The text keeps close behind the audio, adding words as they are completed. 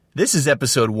This is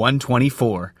episode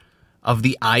 124 of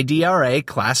the IDRA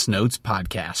Class Notes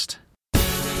Podcast.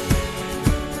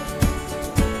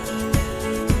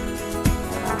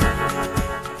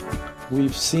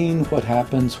 We've seen what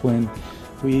happens when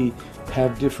we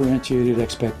have differentiated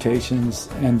expectations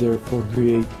and therefore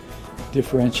create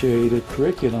differentiated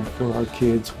curriculum for our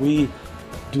kids. We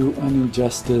do an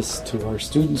injustice to our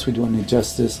students, we do an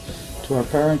injustice to our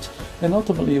parents, and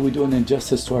ultimately we do an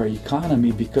injustice to our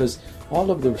economy, because all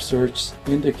of the research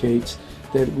indicates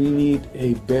that we need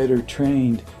a better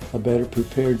trained, a better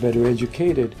prepared, better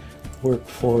educated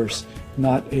workforce,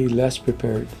 not a less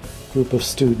prepared group of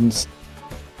students.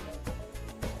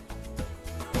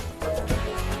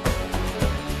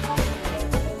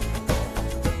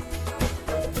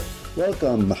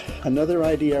 Welcome. Another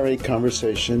IDRA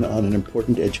conversation on an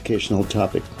important educational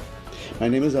topic. My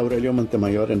name is Aurelio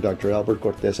Montemayor, and Dr. Albert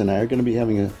Cortez and I are going to be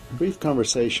having a brief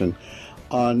conversation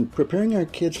on preparing our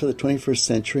kids for the 21st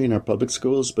century in our public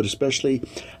schools, but especially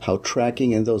how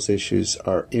tracking and those issues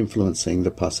are influencing the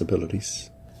possibilities.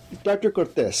 Dr.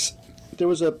 Cortez, there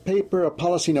was a paper, a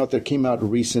policy note that came out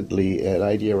recently at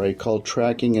IDRA called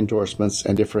Tracking Endorsements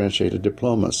and Differentiated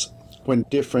Diplomas. When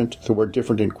different, the word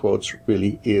different in quotes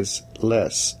really is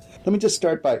less. Let me just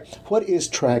start by, what is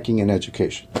tracking in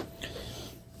education?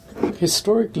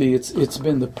 Historically, it's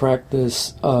been the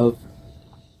practice of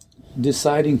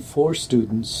deciding for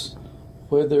students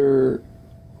whether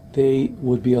they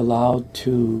would be allowed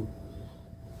to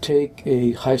take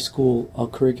a high school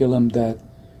curriculum that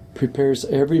prepares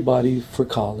everybody for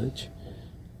college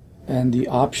and the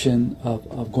option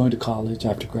of going to college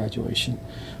after graduation,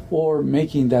 or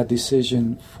making that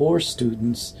decision for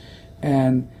students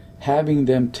and having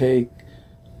them take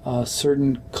a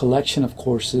certain collection of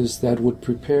courses that would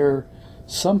prepare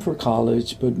some for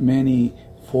college, but many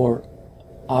for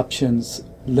options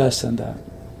less than that.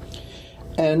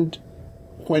 And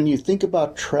when you think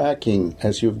about tracking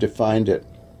as you've defined it,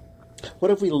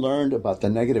 what have we learned about the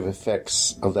negative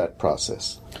effects of that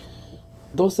process?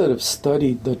 Those that have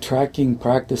studied the tracking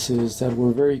practices that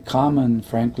were very common,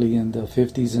 frankly, in the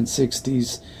 50s and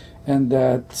 60s, and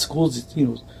that schools,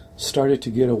 started to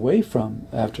get away from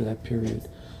after that period,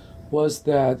 was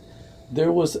that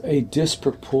there was a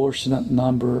disproportionate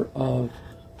number of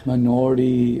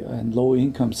minority and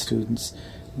low-income students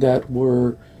that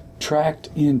were tracked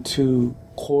into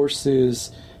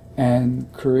courses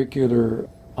and curricular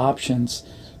options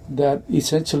that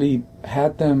essentially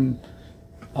had them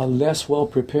less well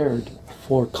prepared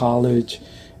for college,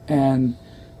 and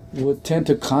would tend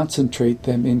to concentrate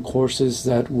them in courses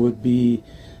that would be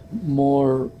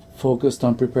more focused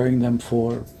on preparing them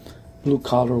for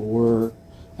blue-collar work,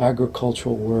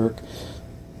 agricultural work,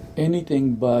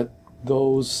 anything but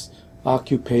those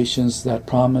occupations that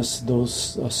promise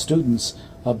those students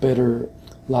a better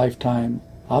lifetime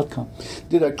outcome.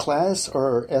 Did a class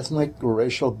or ethnic or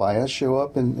racial bias show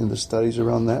up in the studies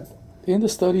around that? In the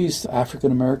studies,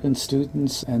 African American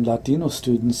students and Latino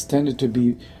students tended to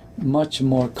be much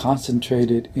more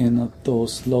concentrated in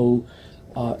those low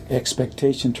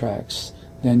expectation tracks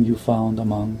than you found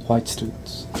among white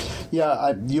students.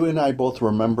 Yeah, you and I both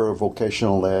remember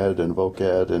vocational ed and voc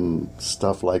ed and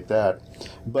stuff like that.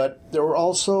 But there were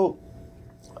also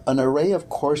an array of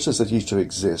courses that used to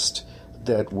exist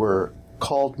that were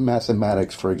called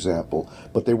mathematics, for example,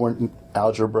 but they weren't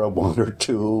algebra 1 or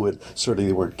 2, and certainly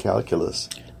they weren't calculus.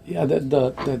 Yeah,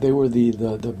 they were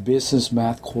the business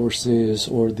math courses,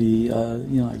 or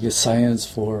the science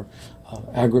for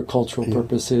agricultural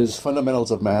purposes.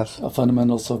 Fundamentals of math.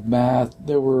 Fundamentals of math.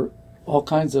 There were all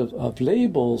kinds of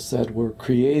labels that were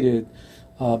created,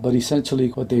 but essentially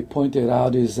what they pointed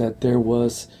out is that there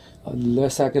was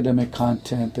less academic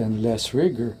content and less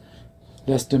rigor,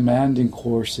 less demanding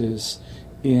courses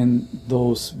in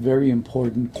those very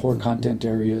important core content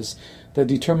areas that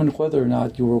determined whether or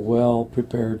not you were well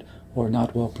prepared or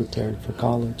not well prepared for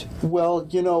college. Well,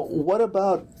 what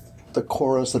about the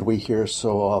chorus that we hear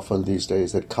so often these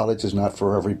days, that college is not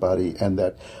for everybody and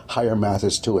that higher math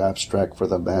is too abstract for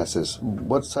the masses?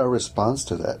 What's our response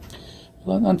to that?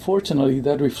 Well, unfortunately,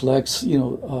 that reflects,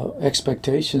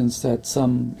 expectations that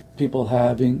some people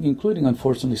have, including,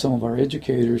 unfortunately, some of our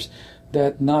educators,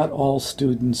 that not all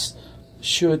students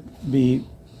should be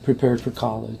prepared for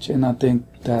college. And I think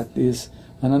that is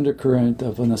an undercurrent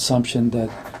of an assumption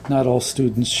that not all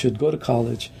students should go to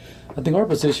college. I think our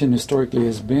position historically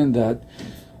has been that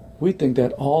we think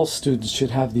that all students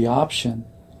should have the option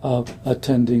of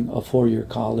attending a four-year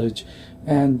college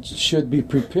and should be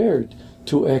prepared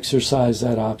to exercise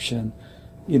that option,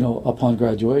 upon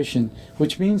graduation,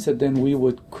 which means that then we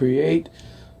would create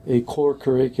a core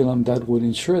curriculum that would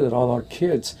ensure that all our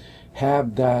kids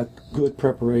have that good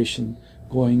preparation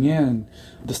going in.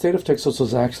 The state of Texas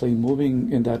was actually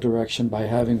moving in that direction by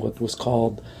having what was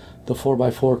called the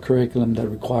 4x4 curriculum that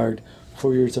required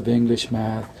 4 years of English,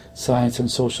 math, science, and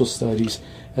social studies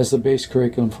as the base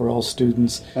curriculum for all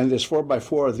students. And this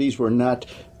 4x4, these were not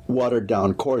watered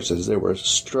down courses. They were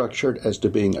structured as to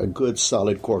being a good,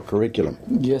 solid core curriculum.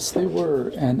 Yes, they were.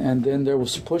 And then there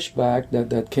was pushback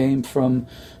that came from,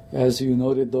 as you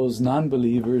noted, those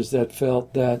non-believers that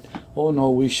felt that, oh no,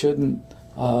 we shouldn't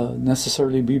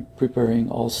necessarily be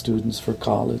preparing all students for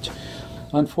college.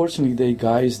 Unfortunately, they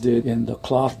guised it in the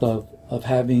cloth of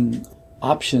having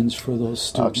options for those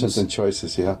students. Options and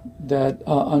choices, yeah. That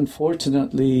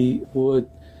unfortunately would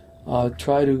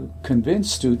try to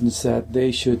convince students that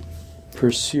they should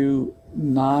pursue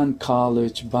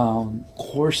non-college bound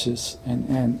courses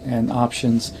and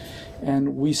options.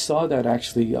 And we saw that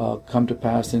actually come to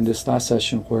pass in this last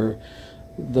session, where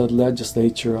the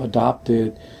legislature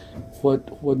adopted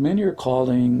what many are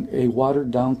calling a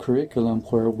watered-down curriculum,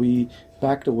 where we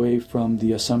backed away from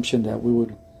the assumption that we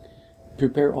would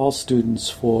prepare all students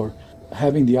for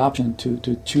having the option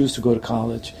to choose to go to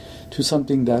college, to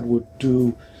something that would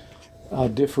do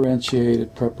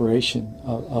differentiated preparation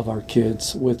of our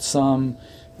kids, with some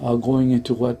going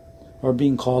into what are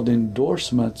being called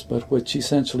endorsements, but which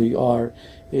essentially are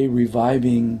a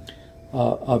reviving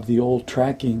of the old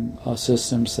tracking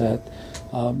systems that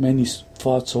many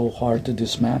fought so hard to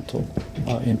dismantle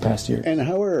in past years. And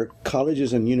how are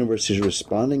colleges and universities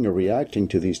responding or reacting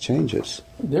to these changes?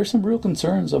 There's some real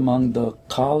concerns among the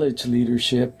college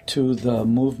leadership to the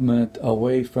movement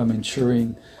away from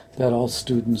ensuring that all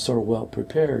students are well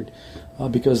prepared,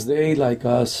 because they, like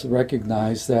us,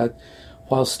 recognize that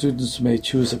while students may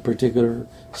choose a particular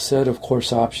set of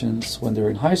course options when they're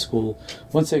in high school,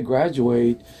 once they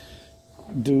graduate,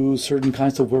 do certain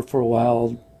kinds of work for a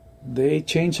while, they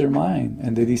change their mind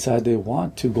and they decide they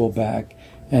want to go back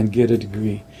and get a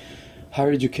degree.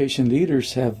 Higher education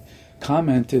leaders have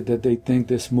commented that they think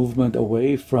this movement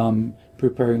away from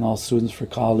preparing all students for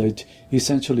college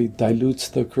essentially dilutes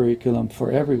the curriculum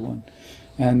for everyone.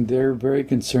 And they're very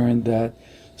concerned that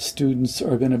students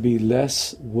are going to be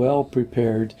less well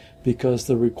prepared because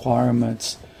the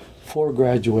requirements for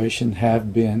graduation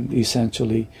have been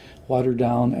essentially watered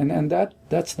down. And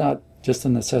that's not just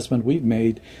an assessment we've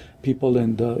made. People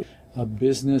in the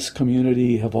business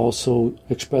community have also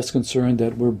expressed concern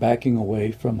that we're backing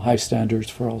away from high standards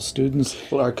for all students.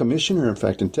 Well, our commissioner, in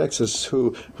fact, in Texas,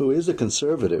 who is a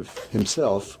conservative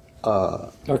himself,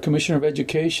 our commissioner of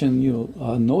education,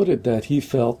 noted that he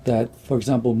felt that, for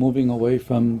example, moving away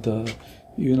from the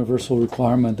universal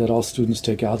requirement that all students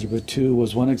take Algebra 2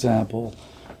 was one example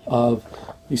of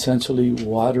essentially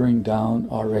watering down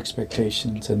our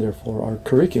expectations and therefore our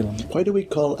curriculum. Why do we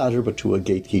call Algebra 2 a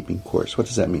gatekeeping course? What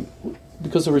does that mean?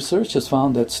 Because the research has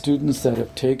found that students that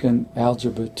have taken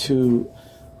Algebra 2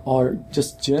 are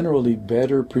just generally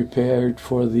better prepared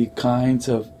for the kinds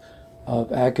of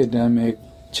academic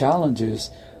challenges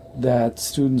that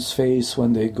students face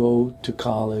when they go to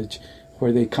college,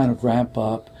 where they kind of ramp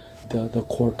up the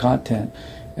core content.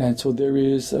 And so there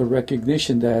is a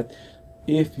recognition that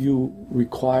if you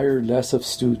require less of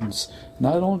students,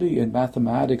 not only in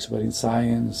mathematics, but in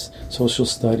science, social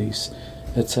studies,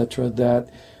 etc., that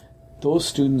those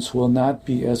students will not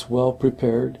be as well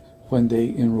prepared when they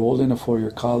enroll in a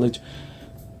four-year college.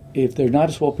 If they're not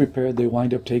as well prepared, they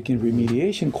wind up taking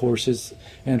remediation courses.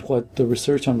 And what the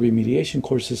research on remediation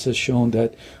courses has shown,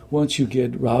 that once you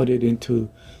get routed into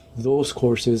those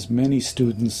courses, many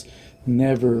students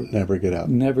never get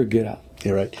out.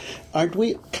 You're right. Aren't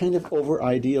we kind of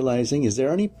over-idealizing? Is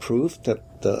there any proof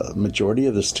that the majority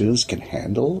of the students can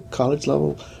handle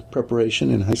college-level preparation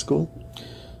in high school?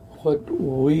 What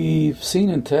we've seen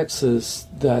in Texas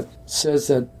that says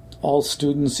that all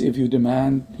students, if you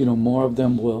demand, more of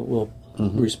them will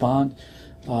respond.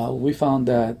 We found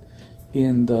that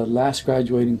in the last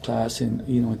graduating class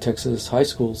in Texas high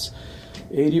schools,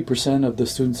 80% of the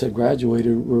students that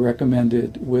graduated were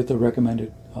recommended with a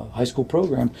recommended high school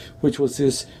program, which was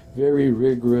this very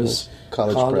rigorous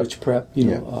college prep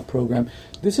program.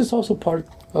 This is also part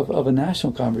of a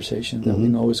national conversation that we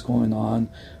know is going on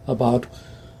about,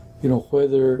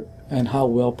 whether and how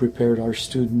well prepared our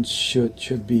students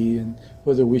should be, and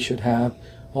whether we should have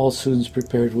all students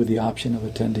prepared with the option of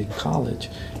attending college.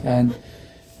 And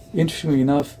interestingly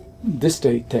enough, this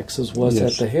state, Texas, was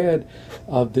at the head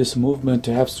of this movement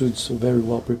to have students very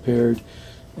well prepared.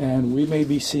 And we may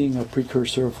be seeing a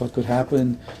precursor of what could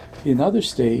happen in other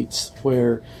states,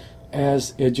 where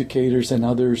as educators and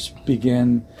others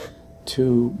begin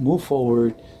to move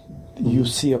forward, you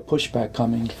see a pushback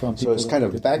coming from people. So it's kind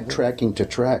of backtracking to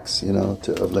tracks,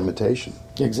 of limitation.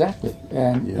 Exactly.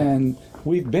 And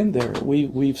we've been there.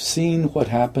 We've seen what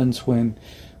happens when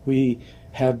we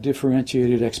have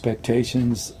differentiated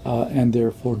expectations and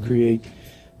therefore create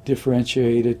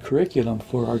differentiated curriculum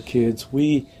for our kids.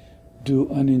 We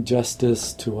do an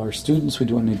injustice to our students, we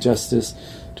do an injustice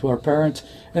to our parents,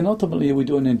 and ultimately we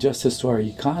do an injustice to our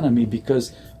economy,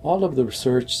 because all of the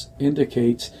research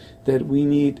indicates that we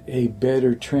need a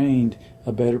better trained,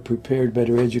 a better prepared,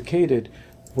 better educated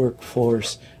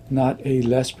workforce, not a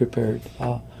less prepared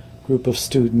group of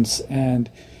students. And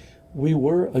we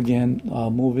were, again,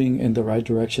 moving in the right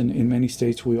direction. In many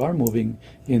states, we are moving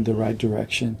in the right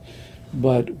direction.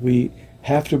 But we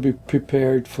have to be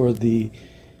prepared for the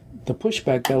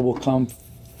pushback that will come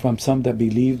from some that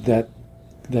believe that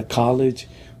college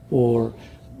or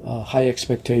high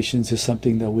expectations is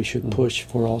something that we should push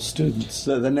for all students.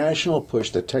 The national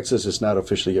push that Texas is not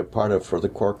officially a part of for the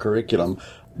core curriculum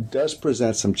does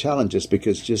present some challenges,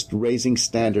 because just raising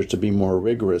standards to be more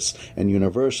rigorous and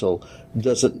universal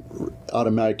doesn't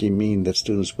automatically mean that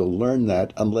students will learn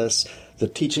that, unless the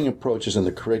teaching approaches in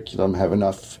the curriculum have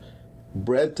enough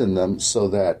breadth in them so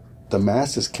that the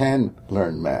masses can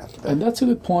learn math. And that's a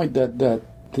good point, that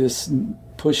this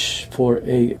push for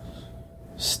a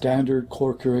standard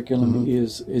core curriculum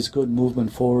is good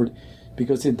movement forward,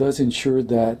 because it does ensure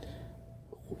that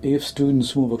if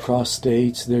students move across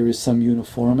states, there is some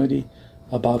uniformity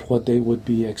about what they would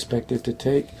be expected to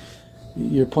take.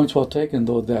 Your point's well taken,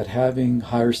 though, that having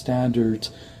higher standards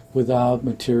without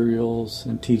materials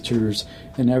and teachers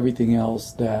and everything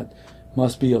else that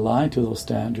must be aligned to those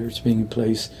standards being in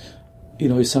place,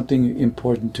 is something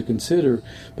important to consider.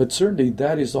 But certainly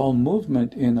that is all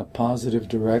movement in a positive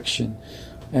direction.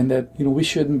 And that, we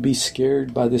shouldn't be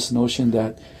scared by this notion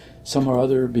that some or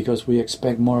other, because we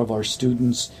expect more of our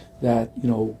students, that,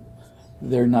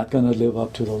 they're not going to live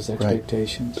up to those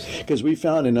expectations. Because we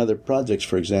found in other projects,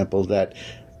 for example, that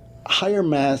higher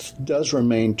math does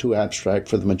remain too abstract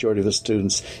for the majority of the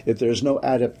students if there's no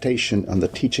adaptation on the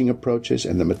teaching approaches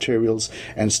and the materials,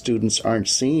 and students aren't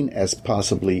seen as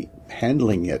possibly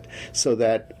handling it. So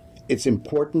that it's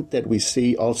important that we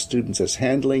see all students as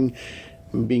handling,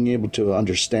 being able to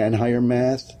understand higher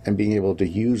math and being able to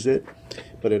use it.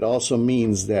 But it also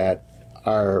means that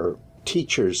our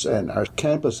teachers and our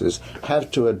campuses have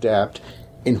to adapt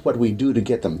in what we do to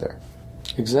get them there.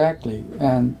 Exactly.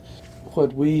 And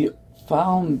what we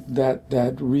found that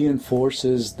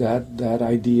reinforces that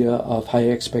idea of high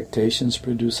expectations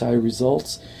produce high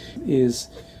results is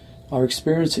our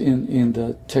experience in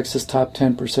the Texas Top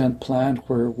 10% plan,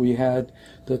 where we had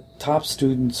the top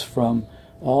students from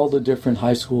all the different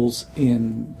high schools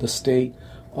in the state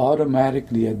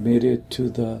automatically admitted to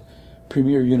the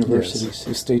premier universities,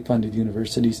 yes, state-funded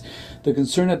universities. The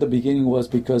concern at the beginning was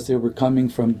because they were coming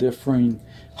from differing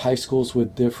high schools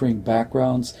with differing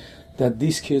backgrounds, that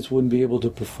these kids wouldn't be able to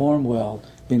perform well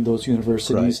in those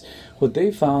universities. Right. What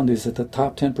they found is that the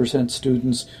top 10%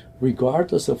 students,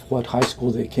 regardless of what high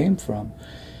school they came from,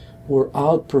 were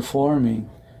outperforming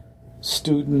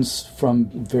students from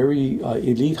very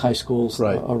elite high schools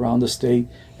around the state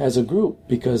as a group,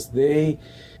 because they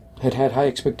had high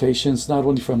expectations not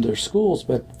only from their schools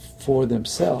but for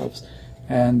themselves.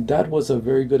 And that was a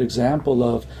very good example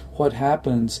of what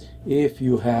happens if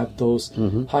you have those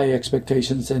high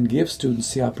expectations and give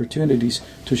students the opportunities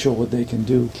to show what they can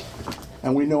do.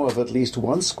 And we know of at least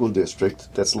one school district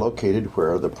that's located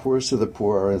where the poorest of the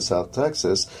poor are in South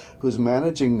Texas, who's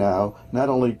managing now not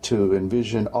only to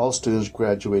envision all students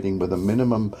graduating with a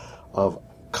minimum of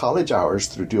college hours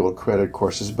through dual credit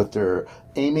courses, but they're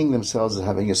aiming themselves at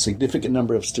having a significant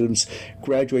number of students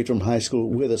graduate from high school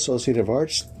with associative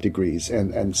arts degrees.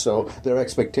 And so their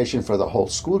expectation for the whole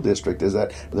school district is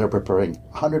that they're preparing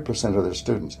 100% of their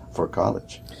students for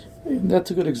college. That's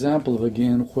a good example of,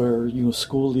 again, where,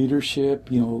 school leadership,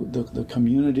 the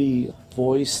community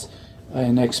voice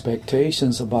and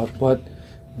expectations about what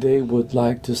they would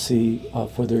like to see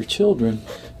for their children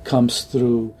comes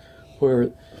through,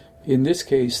 where in this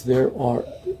case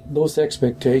those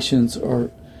expectations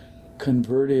are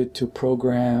converted to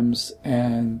programs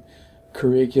and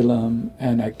curriculum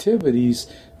and activities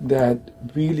that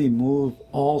really move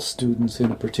all students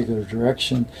in a particular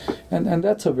direction. And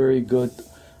that's a very good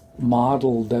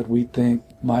model that we think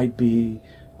might be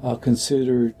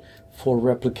considered for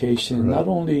replication, not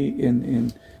only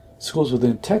in schools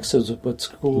within Texas, but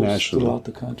schools nationally throughout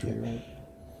the country. Right?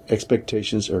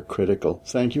 Expectations are critical.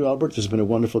 Thank you, Albert. This has been a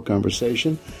wonderful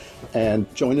conversation.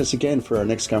 And join us again for our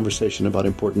next conversation about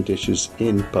important issues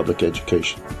in public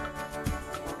education.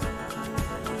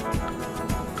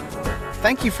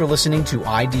 thank you for listening to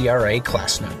IDRA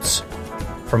Class Notes.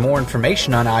 For more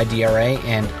information on IDRA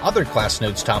and other Class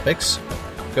Notes topics,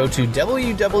 go to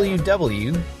www.idra.org.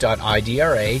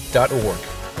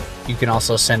 You can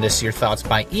also send us your thoughts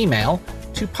by email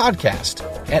to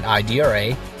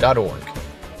podcast@idra.org.